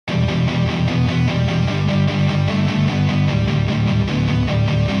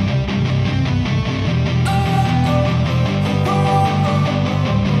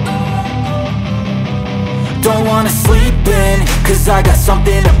cause I got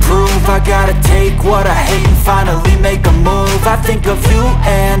something to prove. I gotta take what I hate and finally make a move. I think of you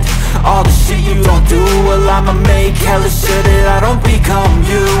and all the shit you don't do. Well, I'ma make hella sure that I don't become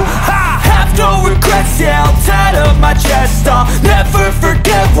you. I have no regrets, yeah, I'll tie up my chest. I'll never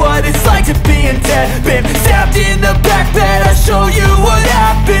forget what it's like to be in debt. Been stabbed in the back bed, I'll show you what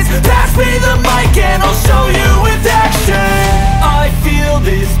happens. Pass me the mic and I'll show you with action. I feel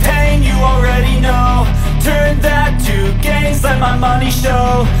this pain, you already know. Turn that to gains, let my money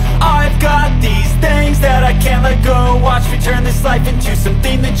show. I've got these things that I can't let go. Watch me turn this life into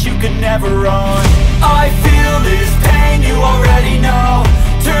something that you could never own. I feel this pain, you already know.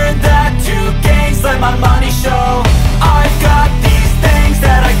 Turn that to gains, let my money show. I've got these things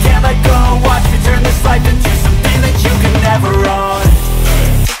that I can't let go. Watch me turn this life into something that you could never own.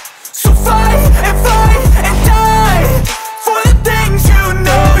 So fight and die for the things you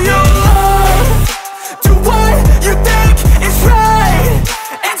know you love. Do what you think is right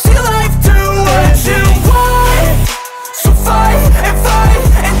and see life do what you want. So fight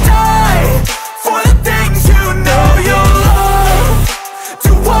and die for the things you know you love.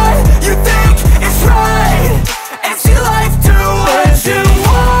 Do what you think is right and see life do what you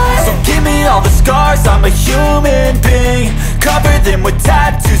want. So give me all the scars, I'm a human being. Cover them with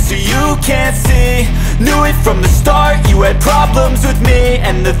tattoos so you can't see. Knew it from the start, you had problems with me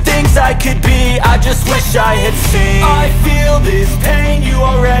and the things I could be, I just wish I had seen. I feel this pain, you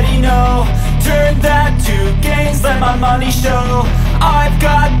already know. Turn that to gains, let my money show. I've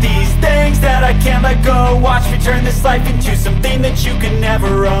got these things that I can't let go. Watch me turn this life into something that you could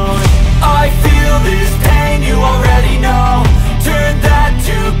never own. I feel this pain, you already know. Turn that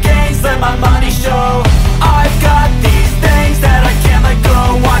to gains, let my money show. I've got these things that I can't let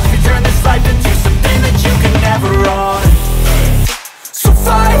go. Watch me turn this life into something that you can never own. So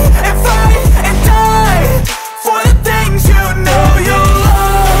fight and die for the things you know you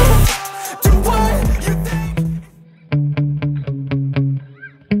love. Do what you think.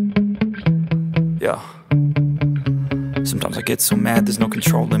 Yeah. Sometimes I get so mad, there's no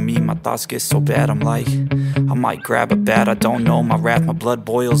controlling me. My thoughts get so bad, I'm like, I might grab a bat, I don't know. My wrath, my blood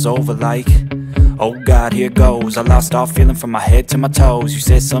boils over like, oh God, here goes. I lost all feeling from my head to my toes. You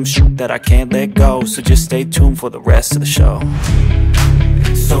said some shit that I can't let go, so just stay tuned for the rest of the show.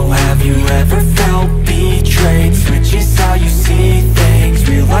 So have you ever felt betrayed? Switches how you see things,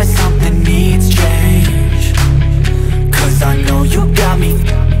 realize something needs change. Cause I know you got me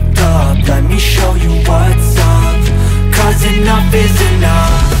up, let me show you what's up. Cause enough is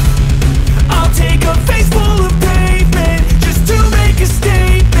enough. I'll take a face full of pavement just to make a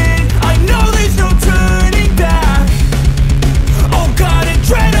statement. I know there's no turning back. Oh God,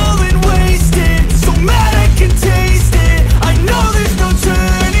 adrenaline wasted, so mad I can taste it. I know there's no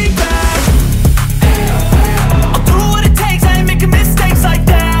turning back. I'll do what it takes, I ain't making mistakes like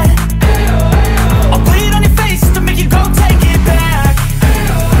that. I'll bleed on your face to make you go take it back.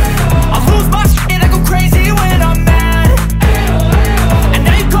 I'll lose my shit, I go crazy when I'm mad. And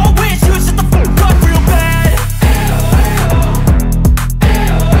now you go wish you would shut the fuck up real bad.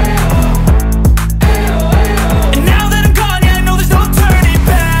 And now that I'm gone, yeah, I know there's no turning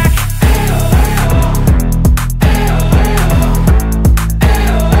back.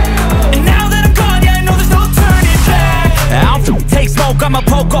 And now that I'm gone, yeah, I know there's no turning back. I'll take smoke, I'ma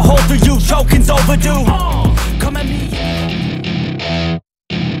poke a hole through you, choking's overdue. Come at me.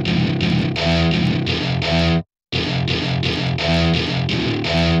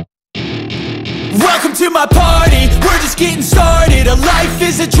 Welcome to my party, we're just getting started. A life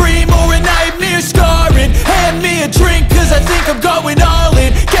is a dream or a nightmare scarring. Hand me a drink cause I think I'm going all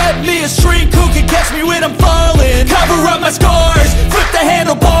in. Get me a shrink who can catch me when I'm falling. Cover up my scars, flip the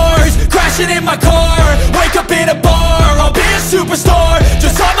handlebars, crashing in my car, wake up in a bar. I'll be a superstar,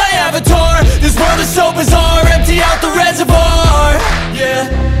 just on my avatar. This world is so bizarre, empty out the reservoir. Yeah,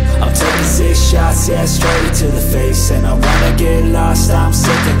 I'm taking 6 shots, yeah, straight to the face. And I wanna get lost, I'm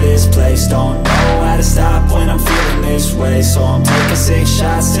sick of this place. Don't know how to stop when I'm feeling this way. So I'm taking 6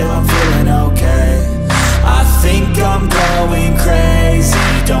 shots till I'm feeling okay. I think I'm going crazy,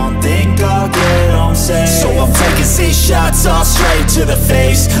 don't think I'll get home safe. So I'm taking 6 shots all straight to the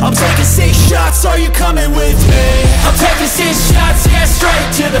face. I'm taking 6 shots, are you coming with me? I'm taking 6 shots, yeah, straight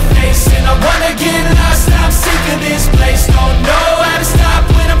to the face. And I wanna get lost, I'm sick of this place. Don't know how to stop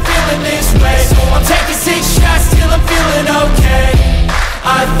when I'm feeling this way. So I'm taking 6 shots till I'm feeling okay.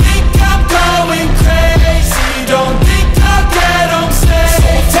 I think I'm going crazy, don't think I'll get home safe. So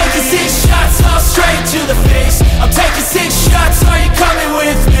I'm taking 6 shots all straight to the face. I'm taking 6 shots, are you coming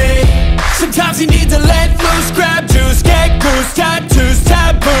with me? Sometimes you need to let loose, grab juice, get goose, tattoos,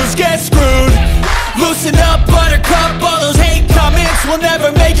 taboos, get screwed. Loosen up, buttercup, all those hate comments will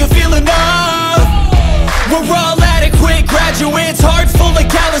never make you feel enough. We're all adequate graduates, heart full of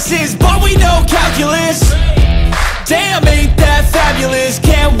calluses, but we know calculus. Damn, ain't that fabulous.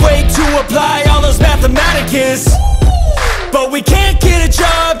 Can't wait to apply all those mathematicus. But we can't get a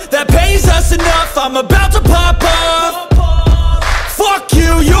job that pays us enough. I'm about to pop off. Fuck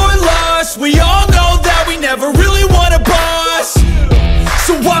you, you're lost. We all know that we never really want a boss.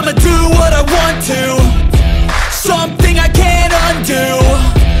 So I'ma do what I want to, something I can't undo.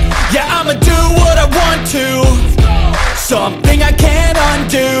 Yeah, I'ma do what I want to, something I can't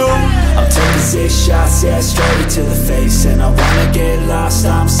undo. I'm taking 6 shots, yeah, straight to the face. And I wanna get lost,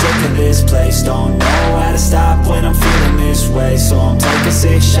 I'm sick of this place. Don't know how to stop when I'm feeling this way. So I'm taking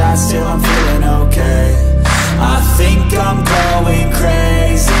 6 shots till I'm feeling okay. I think I'm going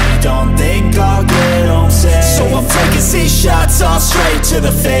crazy, don't think I'll get home safe. So I'm taking 6 shots, all straight to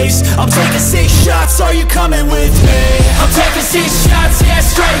the face. I'm taking 6 shots, are you coming with me? I'm taking 6 shots, yeah,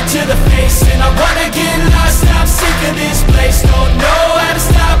 straight to the face. And I wanna get lost, I'm sick of this place. Don't know how to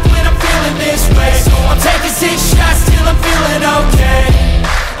stop when I'm feeling this way. So I'm taking 6 shots till I'm feeling